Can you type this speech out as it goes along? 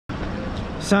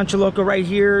Sancho Loco right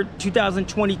here,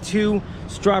 2022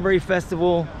 Strawberry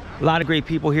Festival. A lot of great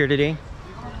people here today.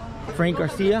 Frank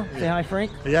Garcia, say hi,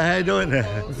 Frank. Yeah, how you doing?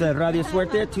 It's Radio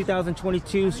Suerte,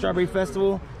 2022 Strawberry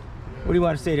Festival. What do you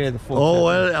want to say to the folks? Oh,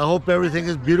 well, I hope everything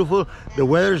is beautiful. The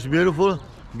weather is beautiful.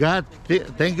 God,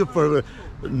 thank you for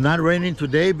not raining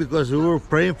today because we were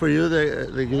praying for you.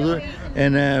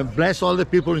 And bless all the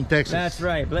people in Texas. That's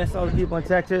right. Bless all the people in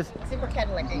Texas.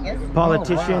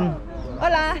 Politician. Oh, wow.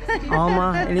 Hola.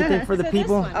 Alma, anything for the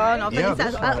people? Oh, no,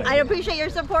 I appreciate your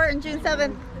support on June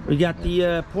 7th. We got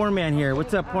the Poorman here.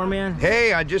 What's up, Poorman?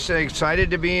 Hey, I'm just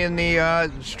excited to be in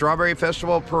the Strawberry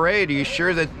Festival parade. Are you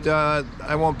sure that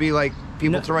I won't be like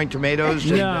people throwing tomatoes?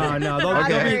 No,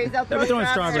 they'll be throwing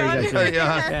strawberries at you.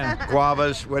 Yeah.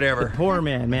 Guavas, whatever. The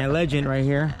Poorman, man, legend right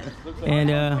here. And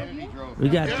we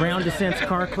got Brown Descent's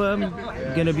Car Club.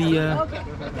 Gonna be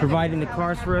providing the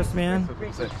cars for us, man.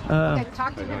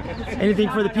 Anything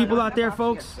for the people out there,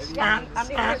 folks?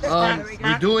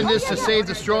 We're doing this to save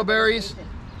the strawberries.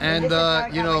 And,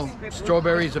 you know,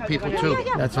 strawberries are people too.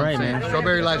 That's right, man.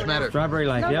 Strawberry lives matter. Strawberry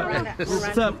life, yep.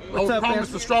 What's up? What's up, man? I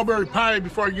promised the strawberry pie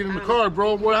before I get in the car,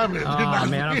 bro. What happened? Oh,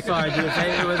 man, I'm sorry, dude.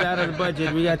 It was out of the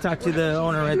budget. We got to talk to the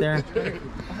owner right there.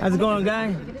 How's it going,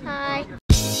 guy? Hi.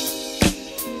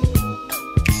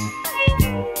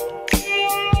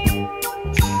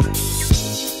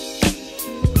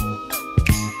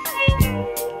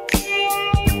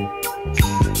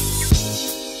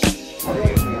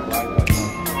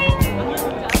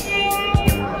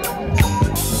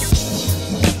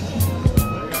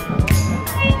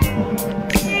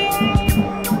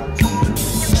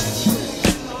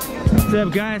 What's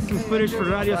up, guys? Some footage for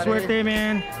Radio Suerte,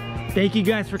 man. Thank you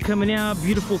guys for coming out.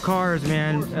 Beautiful cars,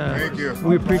 man. Thank you.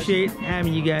 We appreciate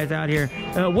having you guys out here.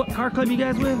 What car club you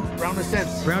guys with? Brown Descent.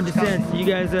 Brown Descent. You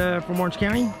guys from Orange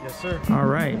County? Yes, sir. All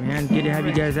right, man. Good to have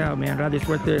you guys out, man. Radio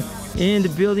Suerte in the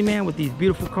building, man, with these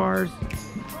beautiful cars.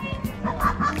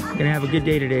 Gonna have a good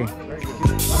day today.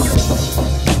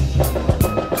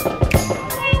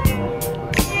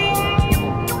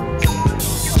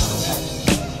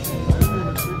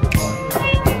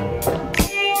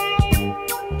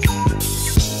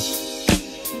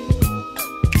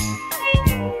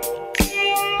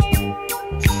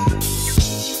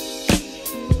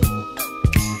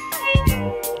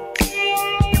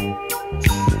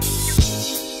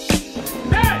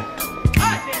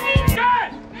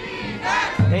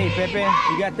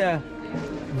 We got the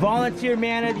Volunteer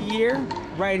Man of the Year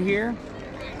right here.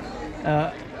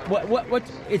 What?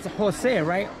 It's Jose,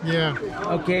 right? Yeah.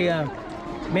 Okay,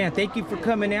 man. Thank you for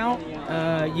coming out.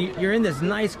 You're in this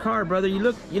nice car, brother. You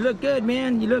look good,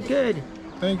 man. You look good.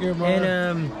 Thank you, bro.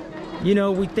 And you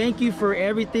know, we thank you for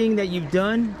everything that you've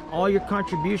done, all your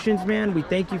contributions, man. We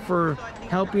thank you for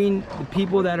helping the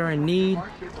people that are in need.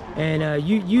 And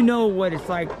you know what it's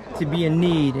like to be in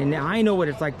need, and I know what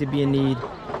it's like to be in need.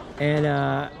 And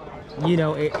you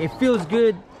know, it feels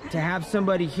good to have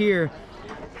somebody here.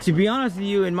 To be honest with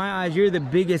you, in my eyes, you're the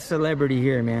biggest celebrity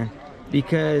here, man,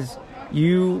 because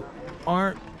you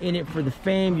aren't in it for the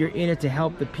fame. You're in it to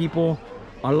help the people,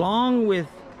 along with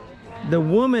the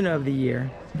Woman of the Year,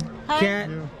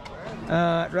 Kat,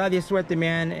 Radio Suerte,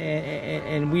 man,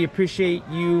 and we appreciate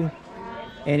you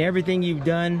and everything you've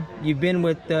done. You've been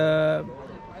with the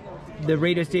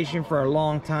radio station for a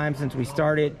long time, since we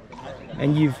started,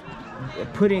 and you've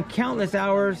put in countless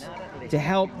hours to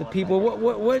help the people.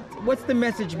 What's the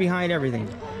message behind everything?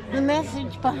 The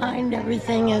message behind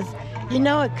everything is, you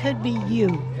know, it could be you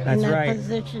in that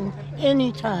position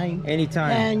anytime.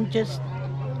 Anytime. And just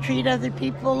treat other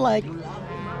people like,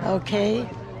 okay,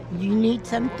 you need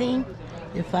something.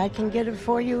 If I can get it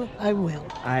for you, I will.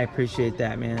 I appreciate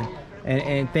that, man.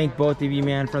 And thank both of you,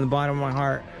 man, from the bottom of my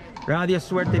heart. Radio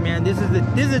Suerte, man. This is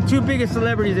the two biggest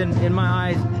celebrities in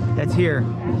my eyes that's here.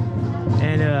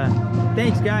 And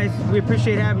thanks, guys. We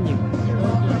appreciate having you.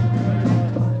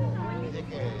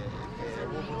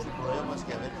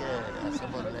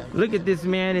 Look at this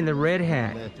man in the red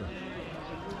hat.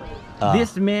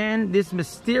 This man, this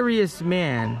mysterious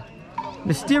man.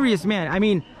 I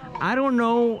mean, I don't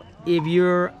know if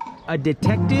you're a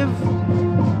detective,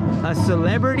 a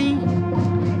celebrity,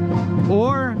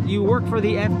 or you work for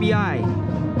the FBI.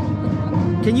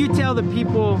 Can you tell the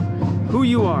people who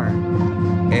you are?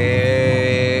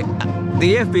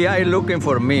 The FBI looking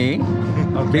for me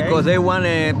because they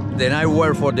wanted that I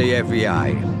work for the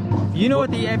FBI. You know what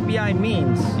the FBI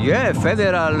means? Yeah,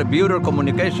 Federal Bureau of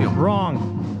Communication. Wrong.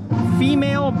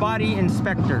 Female body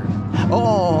inspector.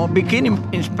 Oh,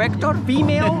 bikini inspector?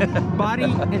 Female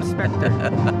body inspector.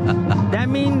 That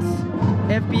means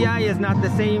FBI is not the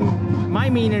same. My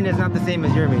meaning is not the same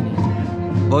as your meaning.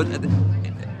 But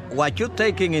what you're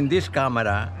taking in this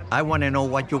camera, I want to know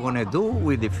what you're going to do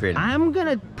with the film. I'm going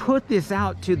to put this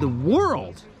out to the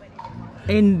world,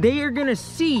 and they are going to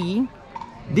see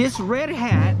this red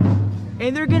hat,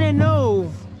 and they're going to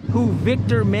know who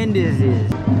Victor Mendez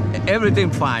is.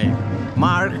 Everything fine.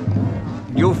 Mark,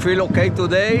 you feel okay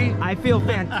today? I feel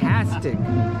fantastic.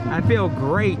 I feel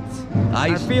great.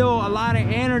 I feel a lot of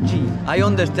energy. I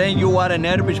understand you are a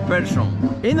nervous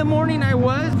person. In the morning I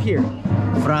was here.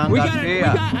 We got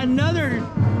another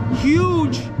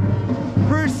huge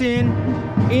person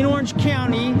in Orange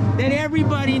County that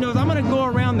everybody knows. I'm gonna go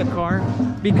around the car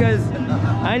because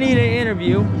I need an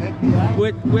interview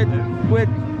with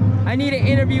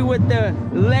the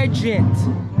legend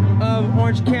of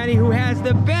Orange County, who has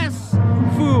the best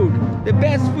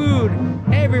food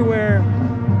everywhere,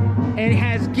 and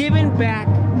has given back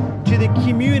to the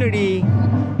community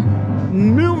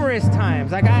numerous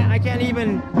times. Like I can't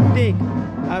even think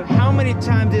of how many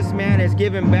times this man has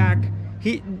given back.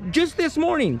 He just this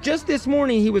morning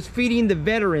he was feeding the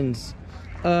veterans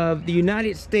of the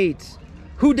United States.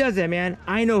 Who does that, man?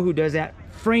 I know who does that.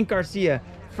 Frank Garcia.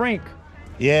 Frank.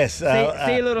 Yes.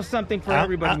 Say a little something for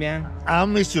everybody, man. I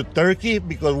miss you, Turkey,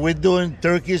 because we're doing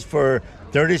turkeys for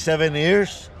 37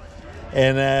 years.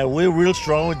 And we're real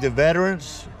strong with the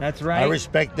veterans. That's right. I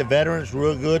respect the veterans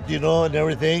real good, you know, and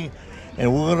everything.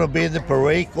 And we're going to be in the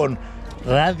parade on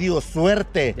Radio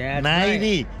Suerte,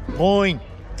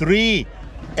 90.3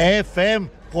 FM,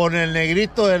 con el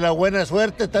Negrito de la Buena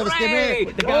Suerte. ¿Sabes quién es?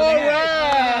 All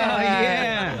right.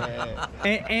 Yeah.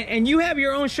 And you have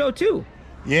your own show, too.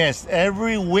 Yes,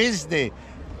 every Wednesday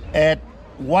at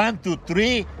 1 to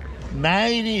 3,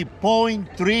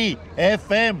 90.3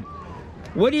 FM.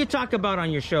 What do you talk about on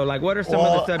your show? Like, what are some of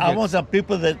the subjects? I want some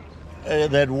people that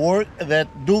work, that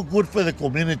do good for the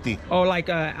community. Oh, like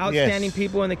outstanding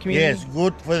people in the community? Yes,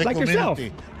 good for the community. Yourself.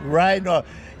 Right.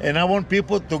 And I want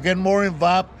people to get more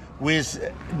involved with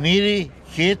needy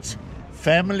kids,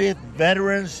 families,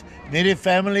 veterans, needy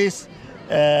families,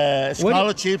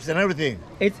 scholarships and everything.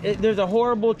 There's a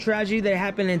horrible tragedy that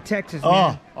happened in Texas,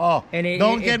 man. And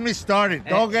don't get me started.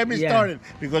 Don't get me started.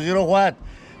 Because you know what?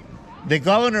 The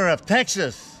governor of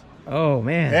Texas. Oh,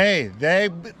 man. Hey, they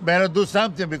better do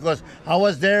something, because I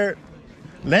was there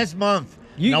last month.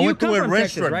 I went to a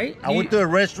restaurant. Texas, right? I went to a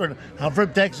restaurant. I'm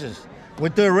from Texas.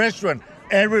 Went to a restaurant.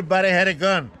 Everybody had a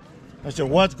gun. I said,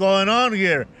 what's going on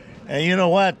here? And you know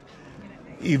what?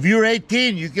 If you're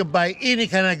 18, you can buy any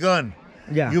kind of gun.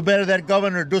 Yeah. You better that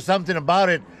governor do something about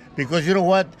it, because you know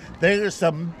what? There's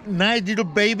some nice little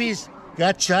babies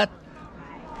got shot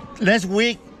last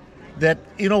week that,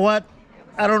 you know what?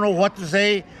 I don't know what to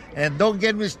say, and don't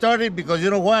get me started, because you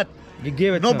know what? You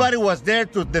give it. Nobody was there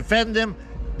to defend them.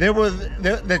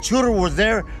 The shooter was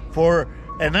there for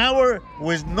an hour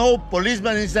with no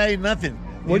policeman inside, nothing.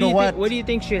 What do you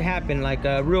think should happen, like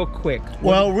real quick?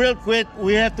 Well, real quick,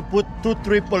 we have to put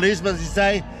 2-3 policemen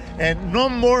inside, and no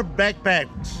more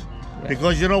backpacks. Yeah.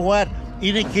 Because you know what?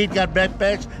 Any kid got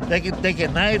backpacks, they can take a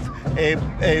knife, a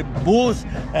booze,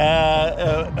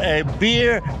 a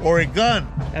beer, or a gun.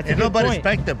 That's and nobody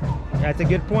expect them. That's a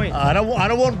good point. I don't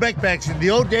want backpacks. In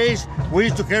the old days, we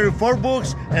used to carry 4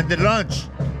 books and the lunch.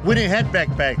 We didn't have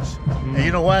backpacks. Mm. And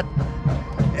you know what?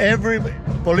 Every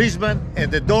policeman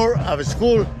at the door of a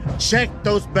school check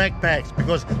those backpacks,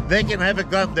 because they can have a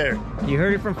gun there. You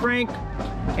heard it from Frank.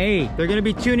 Hey, they're going to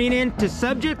be tuning in to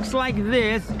subjects like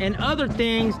this and other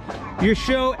things. Your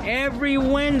show every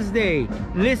Wednesday.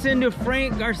 Listen to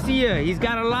Frank Garcia. He's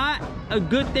got a lot of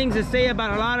good things to say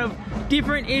about a lot of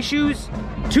different issues.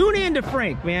 Tune in to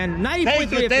Frank, man.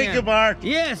 90.3 Thank you, Mark.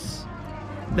 Yes,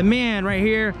 the man right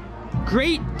here.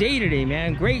 Great day today,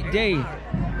 man. Great day.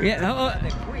 Yeah,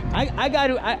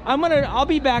 I'll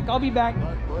be back.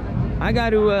 I got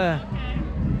to.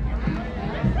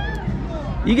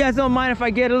 You guys don't mind if I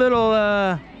get a little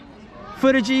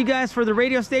footage of you guys for the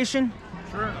radio station?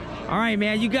 Sure. All right,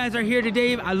 man. You guys are here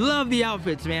today. I love the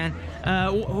outfits, man.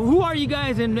 Who are you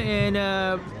guys, and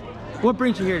what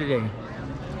brings you here today?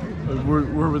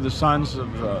 We're with the Sons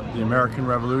of the American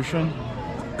Revolution.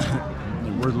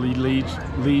 We're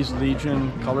Lee's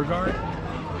Legion Color Guard,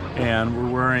 and we're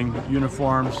wearing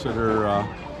uniforms that are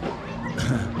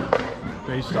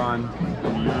based on the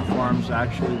uniforms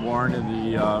actually worn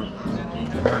in the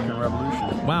American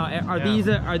Revolution. Wow,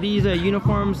 are these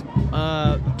uniforms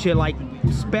to like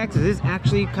specs? Is this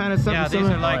actually kind of something? Yeah, these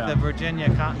are like the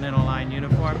Virginia Continental Line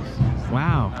uniforms.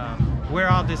 Wow. We're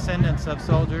all descendants of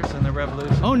soldiers in the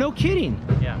Revolution. Oh, no kidding.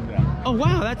 Yeah. Oh,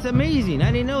 wow, that's amazing.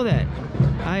 I didn't know that.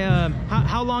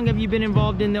 How long have you been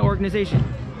involved in the organization?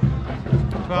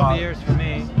 12 years for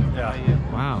me. Yeah.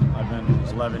 Wow. I've been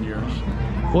 11 years.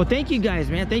 Well, thank you guys,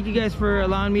 man. Thank you guys for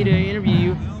allowing me to interview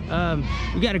you.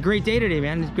 We got a great day today,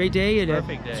 man. It's a great day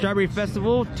at Strawberry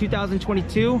Festival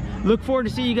 2022. Look forward to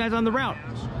seeing you guys on the route.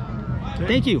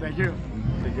 Thank you. Thank you.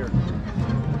 Take care.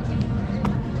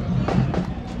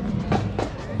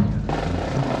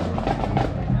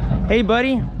 Hey,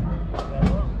 buddy.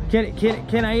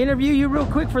 Can I interview you real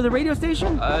quick for the radio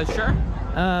station? Sure.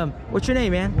 What's your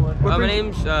name, man? My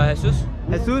name's Jesus.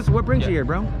 Jesus, what brings you here,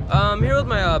 bro? I'm here with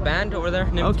my band over there.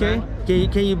 Okay.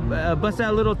 Can you bust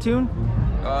out a little tune?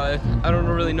 I don't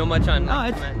really know much on.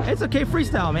 Oh, it's okay.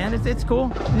 Freestyle, man. It's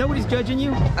cool. Nobody's judging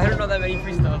you. I don't know that many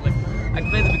freestyles. Like I can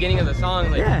play the beginning of the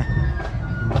song. Like, yeah.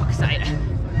 I'm excited.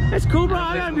 That's cool, bro.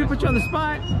 I gotta put you on the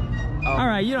spot. Oh. All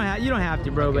right, you don't have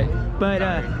to, bro. But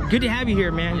good to have you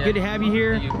here, man. Yeah. Good to have you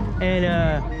here,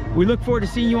 and we look forward to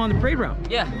seeing you on the parade route.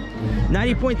 Yeah.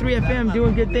 90.3 FM,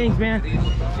 doing good things, man.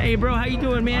 Hey, bro, how you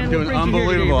doing, man? I'm doing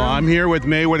unbelievable. Today, I'm here with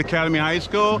Maywood Academy High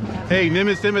School. Hey,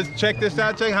 Nimbus, check this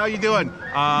out. How you doing?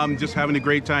 Just having a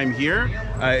great time here.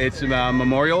 It's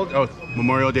Memorial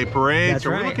Day Parade. That's so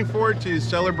right. We're looking forward to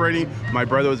celebrating. My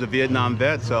brother was a Vietnam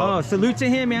vet, so salute to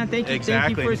him, man. Thank you.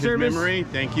 Exactly. Thank you for his service. Memory.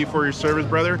 Thank you for your service,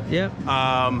 brother. Yep.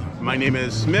 My name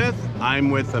is Smith. I'm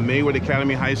with the Maywood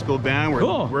Academy High School band.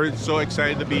 We're so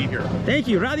excited to be here. Thank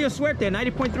you. Radio Suerte,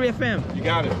 90.3 FM. You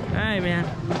got it. All right, man.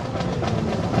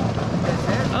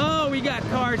 Oh, we got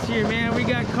cars here, man. We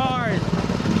got cars.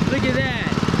 Look at that.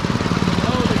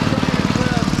 Oh, the Triumph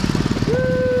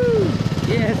Club.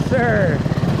 Woo! Yes, sir.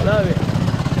 Love it.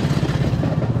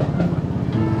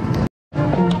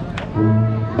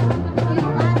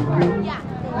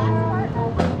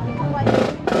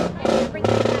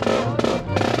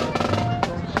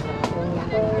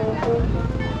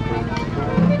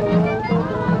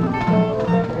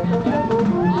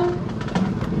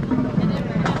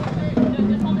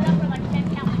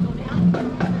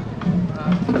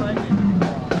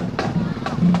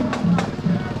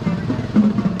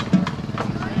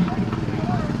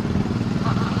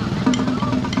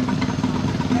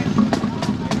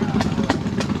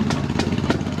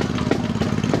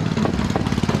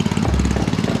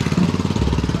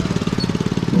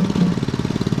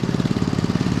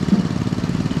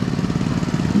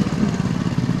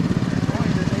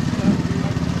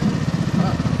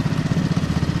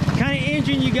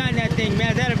 You got in that thing,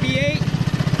 man? Is that a V8?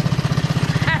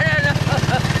 I don't know.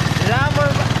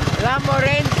 Lawnmower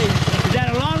engine. Is that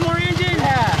a lawnmower engine?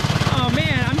 Yeah. Oh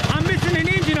man, I'm missing an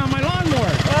engine on my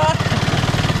lawnmower.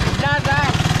 Not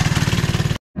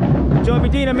that. Joe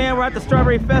Medina, man, we're at the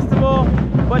Strawberry Festival.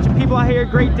 A bunch of people out here,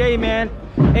 great day, man.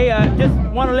 Hey, just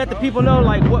want to let the people know,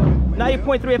 like, what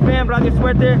 90.3 FM, Radio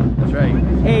Suerte. That's right.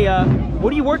 Hey,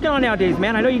 what are you working on nowadays,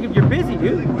 man? I know you're busy,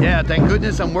 dude. Yeah, thank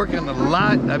goodness I'm working a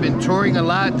lot. I've been touring a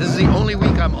lot. This is the only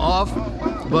week I'm off.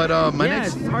 But my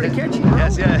next, it's hard to catch you, bro.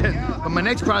 Yes, yeah. But my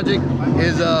next project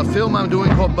is a film I'm doing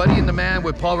called Buddy and the Man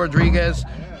with Paul Rodriguez.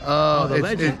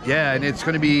 Yeah, and it's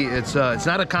going to be, it's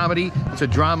not a comedy, it's a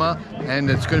drama, and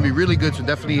it's going to be really good. So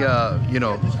definitely,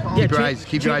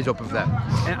 keep your eyes open for that.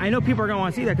 And I know people are going to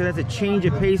want to see that because that's a change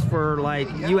of pace for like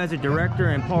you as a director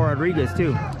and Paul Rodriguez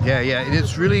too. Yeah, and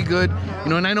it's really good.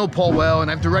 And I know Paul well,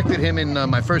 and I've directed him in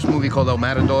my first movie called El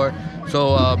Matador.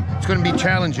 So it's going to be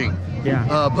challenging.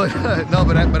 Yeah. But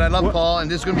I love Paul, and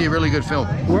this is going to be a really good film.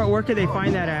 Where can they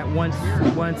find that at once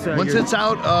it's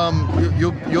out?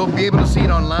 You'll be able to see it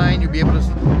online. You'll be able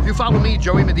to, if you follow me,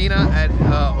 Joey Medina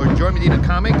or Joey Medina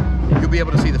Comic, you'll be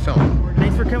able to see the film.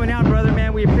 Thanks for coming out, brother,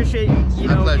 man. We appreciate you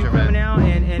coming out,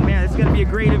 and man, it's going to be a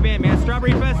great event, man.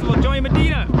 Strawberry Festival, Joey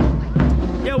Medina.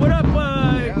 Yo, what up,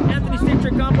 Anthony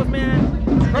Citric Campos, man?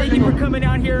 Thank you for coming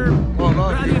out here.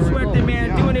 Radio Suerte,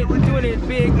 man, doing it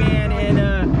big, man. And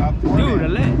dude, a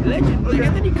legend, like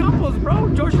Anthony Campos, bro.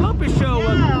 George Lopez show.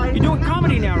 You're doing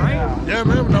comedy now, right? Yeah,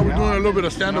 man. Now we're doing a little bit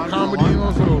of stand-up comedy,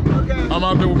 So I'm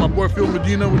out there with my boy Phil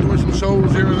Medina. We're doing some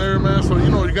shows here and there, man. So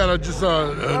you gotta just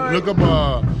look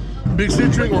up Big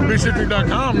Citric or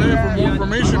BigCitric.com, man, for more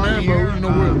information, man.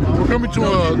 But we're coming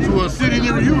to a city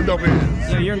near you, though,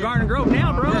 man. Yeah, you're in Garden Grove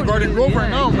now, bro. We're in Garden Grove right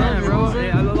now, man. Yeah,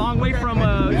 bro. A long way from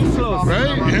East Los.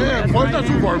 Right? Yeah. Well, it's not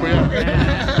too far, but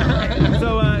yeah.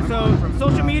 So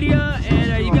social media,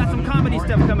 and you got some comedy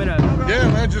stuff coming up.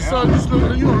 Yeah, man. Just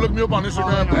look me up on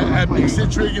Instagram at Big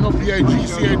Citric,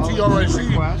 BigCatric,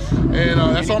 and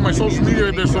that's all my social media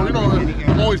right there. So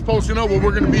I'm always posting up what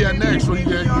we're gonna be at next, so you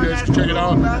guys can check it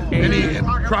out. Any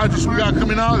projects we got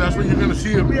coming out, that's when you're gonna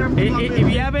see them. If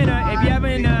you haven't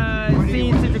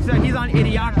seen Citric, he's on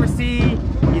Idiocracy.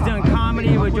 He's done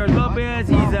comedy with George Lopez.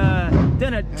 He's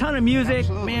done a ton of music,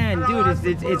 man, dude.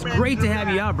 It's great to have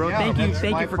you out, bro. Thank you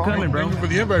for coming, bro. Thank you for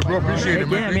the invite, bro. Appreciate it,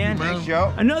 man. Yeah,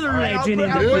 man. Another legend in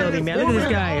the building, man. Look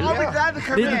at this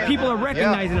guy. The people are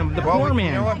recognizing him. The poor man.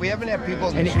 You know what? We haven't had people.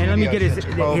 And let me get his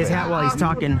hat while he's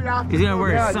talking, because he's gonna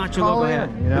wear his Sancho logo hat.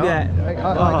 Look at that.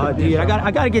 Oh, dude,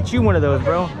 I gotta get you one of those,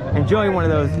 bro. Enjoy one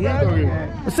of those.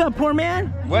 What's up, poor man?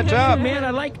 What's up, man?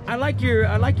 I like your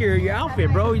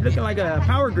outfit, bro. You're looking like a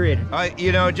power grid.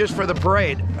 You know, just for the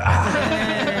parade.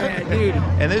 Dude.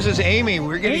 And this is Amy.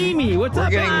 We're getting what's up?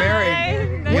 We're getting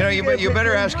married. You know, you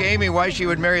better ask Amy why she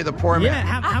would marry the poor man.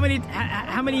 Yeah.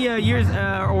 How many years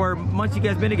or months you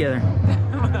guys been together?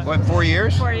 What, 4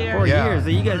 years? 4 years. 4 years. So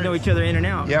you guys know each other in and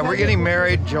out. Yeah, we're getting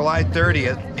married July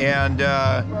 30th, and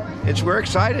we're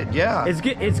excited. Yeah. It's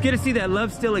good to see that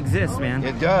love still exists, man.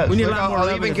 It does. We need Look, a lot more I'll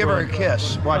love even in this give her world. a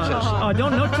kiss. Watch this. Oh,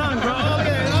 don't no tongue, bro.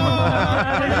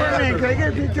 Can I get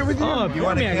a picture with you? Oh, you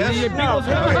want a kiss? Picture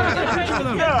with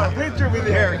him. Yeah, picture with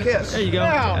you. Here, a kiss. There you go.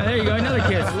 There you go. Another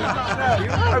kiss.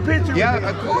 A picture. Yeah,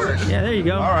 of course. Yeah, there you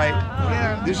go. All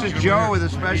right. This is Joe with a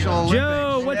special Olympics.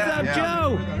 Joe, what's up,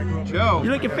 Joe? Joe.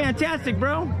 You're looking fantastic,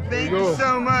 bro. Thank you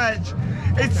so much.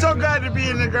 It's so glad to be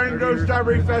in the Garden Grove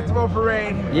Strawberry Festival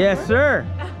Parade. Yes, sir.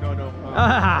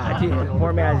 Ah, dude,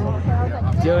 poor man's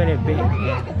doing it, big. All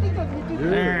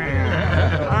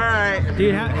right.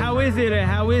 Dude, how is it?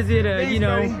 You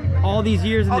know, all these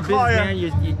years in the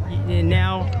business, man. And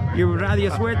now you're Radio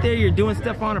Suerte. You're doing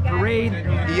stuff on a parade.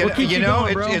 What keeps you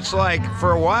going, bro? It's like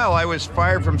for a while I was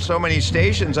fired from so many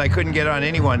stations I couldn't get on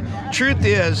anyone. Truth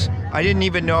is, I didn't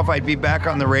even know if I'd be back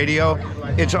on the radio.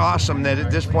 It's awesome that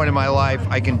at this point in my life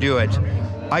I can do it.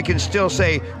 I can still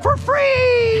say, for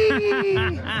free!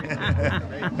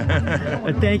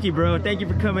 Thank you, bro. Thank you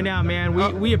for coming out, man.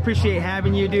 We appreciate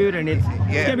having you, dude, and it's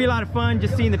gonna be a lot of fun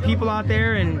just seeing the people out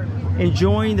there and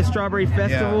enjoying the Strawberry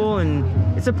Festival. And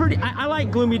it's a pretty, I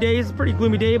like gloomy days. It's a pretty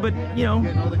gloomy day, but you know.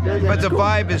 But the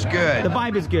vibe is good. The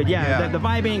vibe is good, yeah. The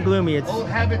vibe ain't gloomy. It's,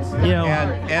 you know.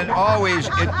 And always,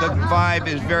 the vibe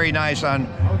is very nice on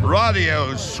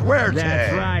Radio Suerte.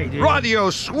 That's right, dude. Radio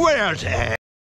Suerte.